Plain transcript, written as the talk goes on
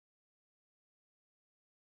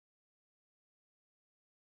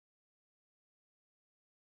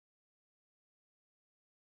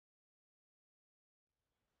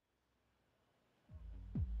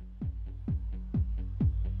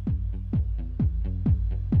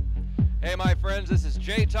Hey, my friends, this is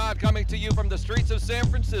Jay Todd coming to you from the streets of San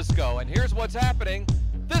Francisco, and here's what's happening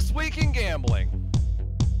this week in gambling.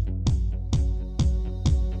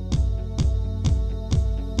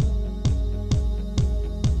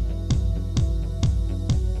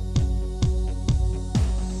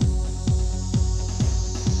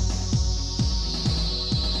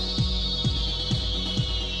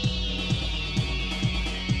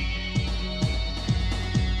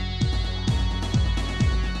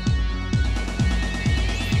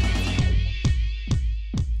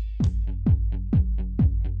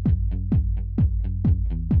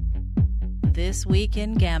 This Week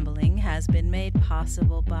in Gambling has been made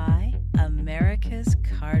possible by America's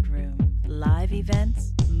Card Room. Live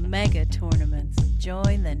events, mega tournaments.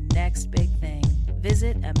 Join the next big thing.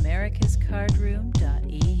 Visit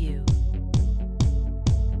americascardroom.eu.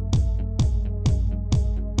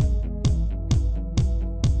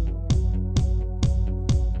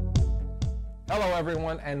 Hello,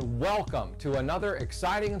 everyone, and welcome to another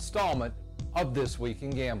exciting installment of This Week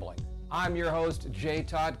in Gambling. I'm your host, Jay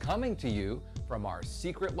Todd, coming to you from our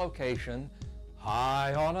secret location,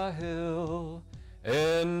 high on a hill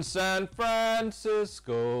in San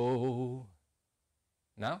Francisco.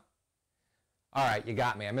 No? All right, you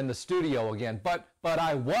got me. I'm in the studio again, but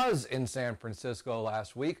I was in San Francisco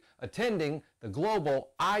last week attending the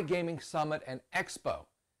Global iGaming Summit and Expo.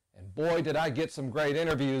 And boy, did I get some great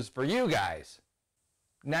interviews for you guys.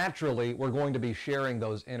 Naturally, we're going to be sharing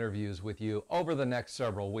those interviews with you over the next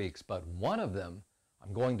several weeks, but one of them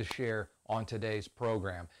I'm going to share on today's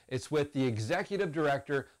program. It's with the Executive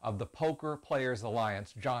Director of the Poker Players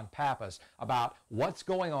Alliance, John Pappas, about what's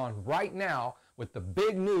going on right now with the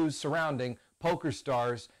big news surrounding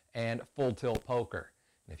PokerStars and Full Tilt Poker.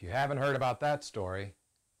 And if you haven't heard about that story,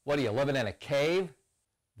 what are you, living in a cave?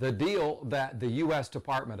 The deal that the U.S.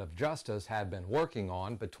 Department of Justice had been working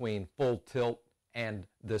on between Full Tilt and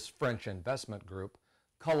this French investment group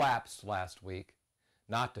collapsed last week.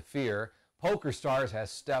 Not to fear, PokerStars has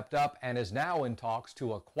stepped up and is now in talks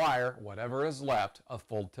to acquire whatever is left of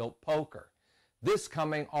Full Tilt Poker. This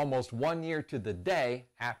coming almost 1 year to the day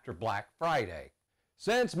after Black Friday.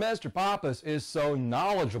 Since Mr. Pappas is so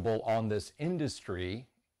knowledgeable on this industry,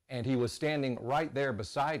 and he was standing right there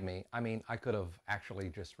beside me, I mean, I could have actually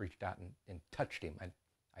just reached out and touched him.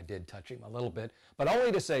 I did touch him a little bit, but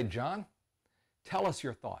only to say, John, tell us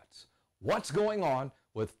your thoughts. What's going on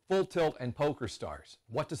with Full Tilt and PokerStars?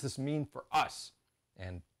 What does this mean for us?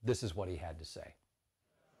 And this is what he had to say.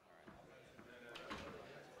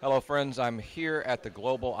 Hello, friends. I'm here at the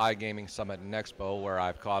Global iGaming Summit and Expo, where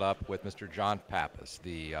I've caught up with Mr. John Pappas,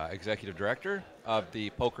 the Executive Director of the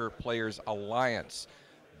Poker Players Alliance,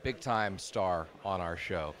 big-time star on our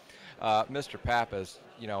show. Mr. Pappas,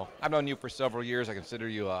 you know, I've known you for several years. I consider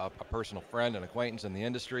you a personal friend and acquaintance in the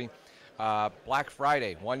industry. Black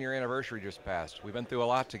Friday, 1 year anniversary just passed. We've been through a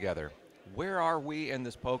lot together. Where are we in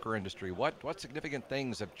this poker industry? What significant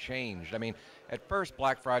things have changed? I mean, at first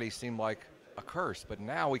Black Friday seemed like a curse, but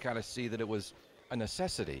now we kind of see that it was a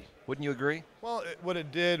necessity. Wouldn't you agree? Well, what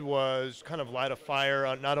it did was kind of light a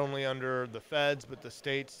fire not only under the feds but the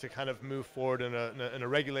states to kind of move forward in a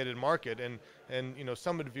regulated market, and you know,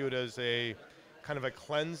 some would view it as a kind of a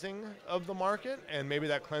cleansing of the market, and maybe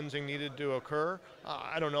that cleansing needed to occur.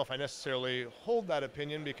 I don't know if I necessarily hold that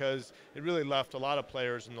opinion, because it really left a lot of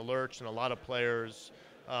players in the lurch, and a lot of players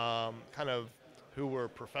kind of who were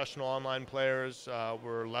professional online players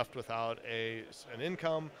were left without an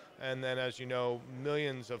income. And then, as you know,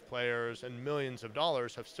 millions of players and millions of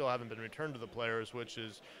dollars haven't been returned to the players, which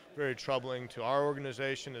is very troubling to our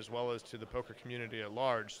organization as well as to the poker community at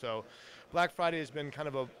large. So Black Friday has been kind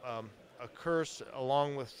of a curse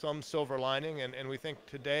along with some silver lining, and we think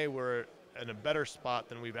today we're in a better spot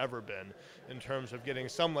than we've ever been in terms of getting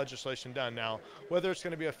some legislation done. Now, whether it's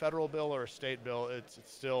going to be a federal bill or a state bill, it's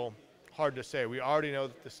still hard to say. We already know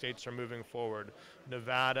that the states are moving forward.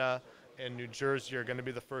 Nevada and New Jersey are going to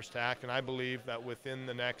be the first to act, and I believe that within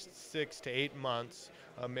the next 6 to 8 months,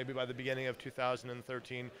 maybe by the beginning of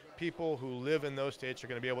 2013, people who live in those states are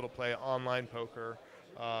going to be able to play online poker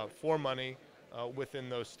for money within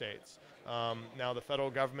those states. Now, the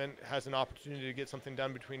federal government has an opportunity to get something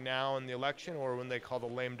done between now and the election, or when they call the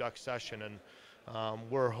lame duck session, and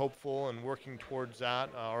we're hopeful and working towards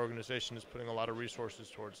that. Our organization is putting a lot of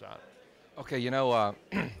resources towards that. Okay, you know,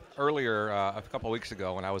 earlier, a couple of weeks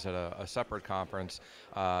ago when I was at a separate conference,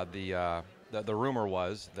 the rumor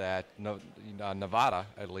was that Nevada,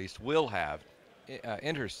 at least, will have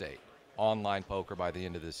interstate online poker by the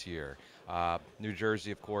end of this year. New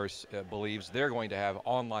Jersey, of course, believes they're going to have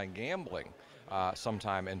online gambling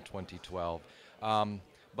sometime in 2012.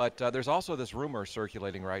 But there's also this rumor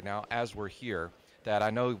circulating right now as we're here that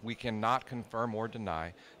I know we cannot confirm or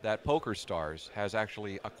deny that PokerStars has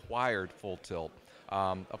actually acquired Full Tilt.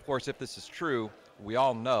 Of course, if this is true, we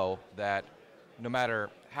all know that no matter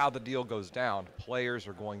how the deal goes down, players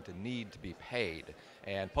are going to need to be paid.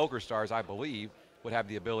 And PokerStars, I believe, would have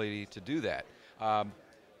the ability to do that.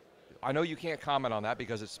 I know you can't comment on that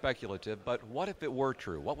because it's speculative, but what if it were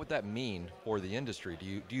true? What would that mean for the industry,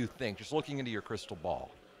 do you think, just looking into your crystal ball?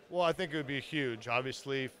 Well, I think it would be huge,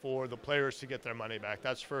 obviously, for the players to get their money back.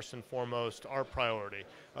 That's first and foremost our priority.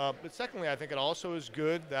 But secondly, I think it also is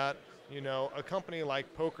good that, a company like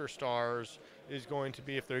PokerStars is going to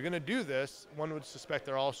be, if they're going to do this, one would suspect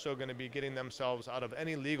they're also going to be getting themselves out of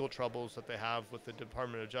any legal troubles that they have with the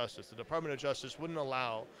Department of Justice. The Department of Justice wouldn't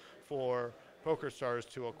allow for PokerStars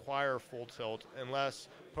to acquire Full Tilt unless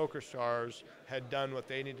PokerStars had done what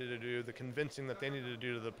they needed to do, the convincing that they needed to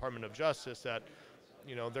do to the Department of Justice that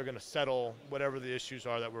they're going to settle whatever the issues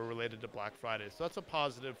are that were related to Black Friday. So that's a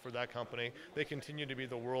positive for that company. They continue to be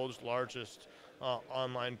the world's largest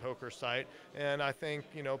online poker site. And I think,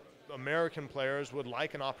 American players would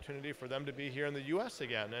like an opportunity for them to be here in the U.S.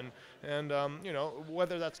 again. And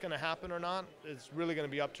whether that's going to happen or not, it's really going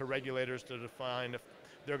to be up to regulators to define if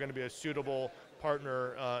they're going to be a suitable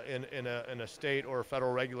partner in a state or a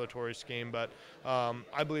federal regulatory scheme. But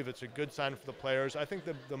I believe it's a good sign for the players. I think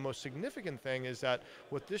the most significant thing is that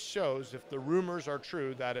what this shows, if the rumors are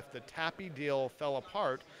true, that if the Tappy deal fell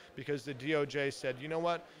apart because the DOJ said, you know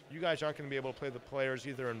what, you guys aren't going to be able to play the players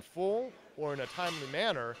either in full or in a timely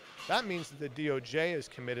manner, that means that the DOJ is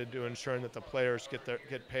committed to ensuring that the players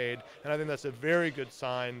get paid. And I think that's a very good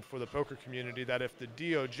sign for the poker community, that if the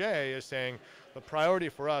DOJ is saying the priority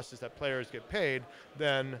for us is that players get paid,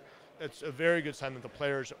 then it's a very good sign that the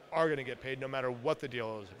players are going to get paid no matter what the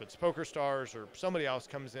deal is. If it's PokerStars or somebody else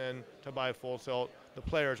comes in to buy Full Tilt, the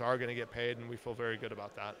players are going to get paid, and we feel very good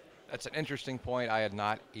about that. That's an interesting point I had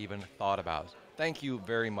not even thought about. Thank you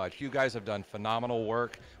very much. You guys have done phenomenal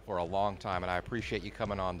work for a long time, and I appreciate you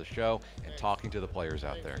coming on the show and talking to the players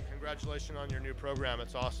out there. Congratulations on your new program.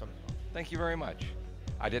 It's awesome. Thank you very much.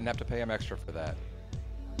 I didn't have to pay him extra for that.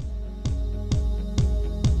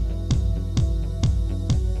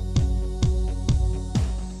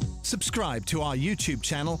 Subscribe to our YouTube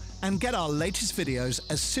channel and get our latest videos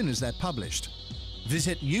as soon as they're published.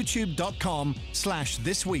 Visit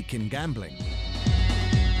youtube.com/thisweekingambling.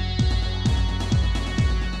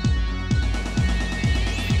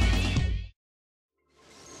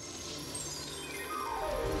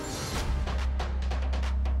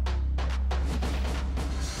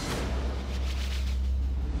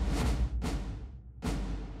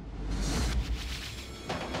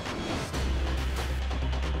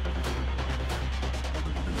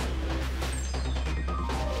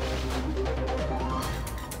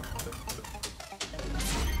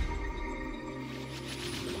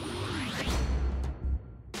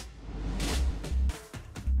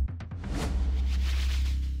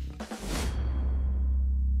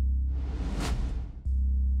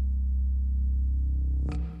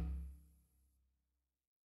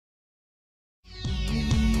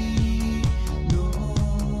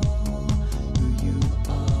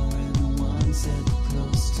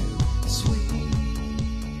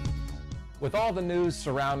 With all the news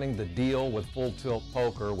surrounding the deal with Full Tilt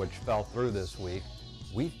Poker, which fell through this week,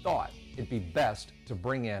 we thought it'd be best to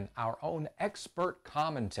bring in our own expert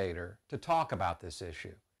commentator to talk about this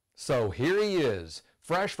issue. So here he is,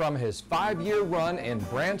 fresh from his 5-year run in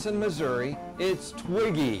Branson, Missouri. It's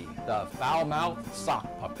Twiggy, the foul-mouthed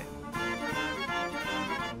sock puppet.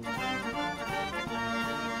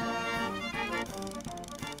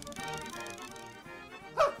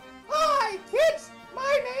 Hi, kids!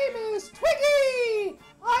 My name is Twiggy!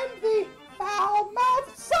 I'm the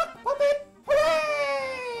foul-mouthed sock puppet!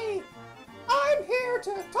 Hooray! I'm here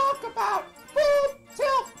to talk about Full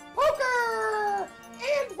Tilt Poker!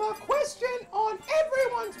 And the question on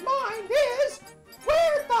everyone's mind is,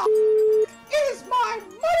 where the is my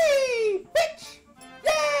money, bitch?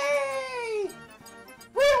 Yay!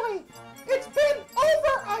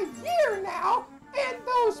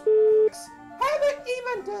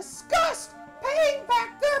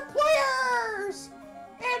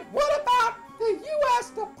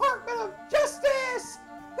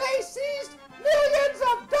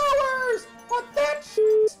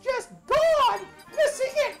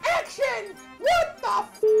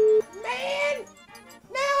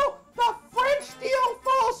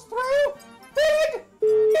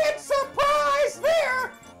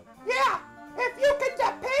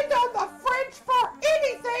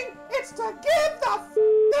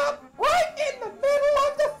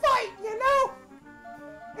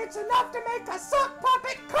 enough to make a sock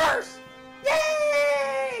puppet curse!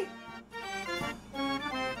 Yay!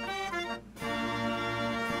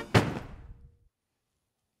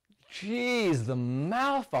 Jeez, the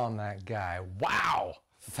mouth on that guy. Wow.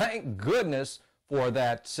 Thank goodness for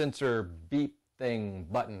that censor beep thing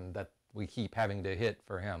button that we keep having to hit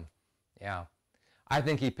for him. Yeah. I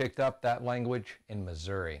think he picked up that language in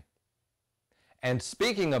Missouri. And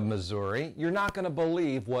speaking of Missouri, you're not going to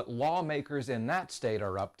believe what lawmakers in that state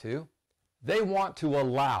are up to. They want to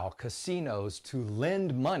allow casinos to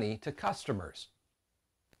lend money to customers.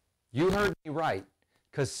 You heard me right.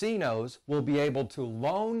 Casinos will be able to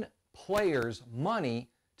loan players money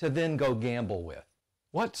to then go gamble with.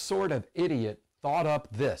 What sort of idiot thought up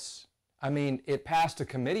this? I mean, it passed a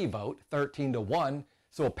committee vote, 13-1,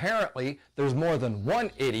 so apparently there's more than one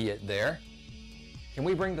idiot there. Can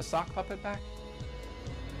we bring the sock puppet back?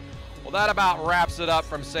 Well, that about wraps it up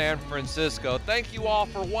from San Francisco. Thank you all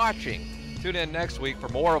for watching. Tune in next week for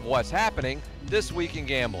more of what's happening this week in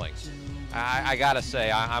gambling. I gotta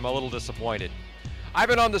say, I'm a little disappointed. I've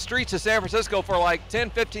been on the streets of San Francisco for like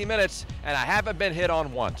 10-15 minutes, and I haven't been hit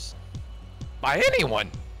on once. By anyone,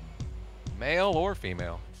 male or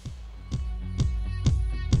female.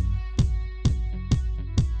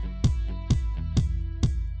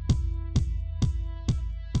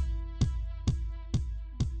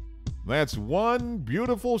 That's one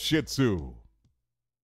beautiful Shih Tzu.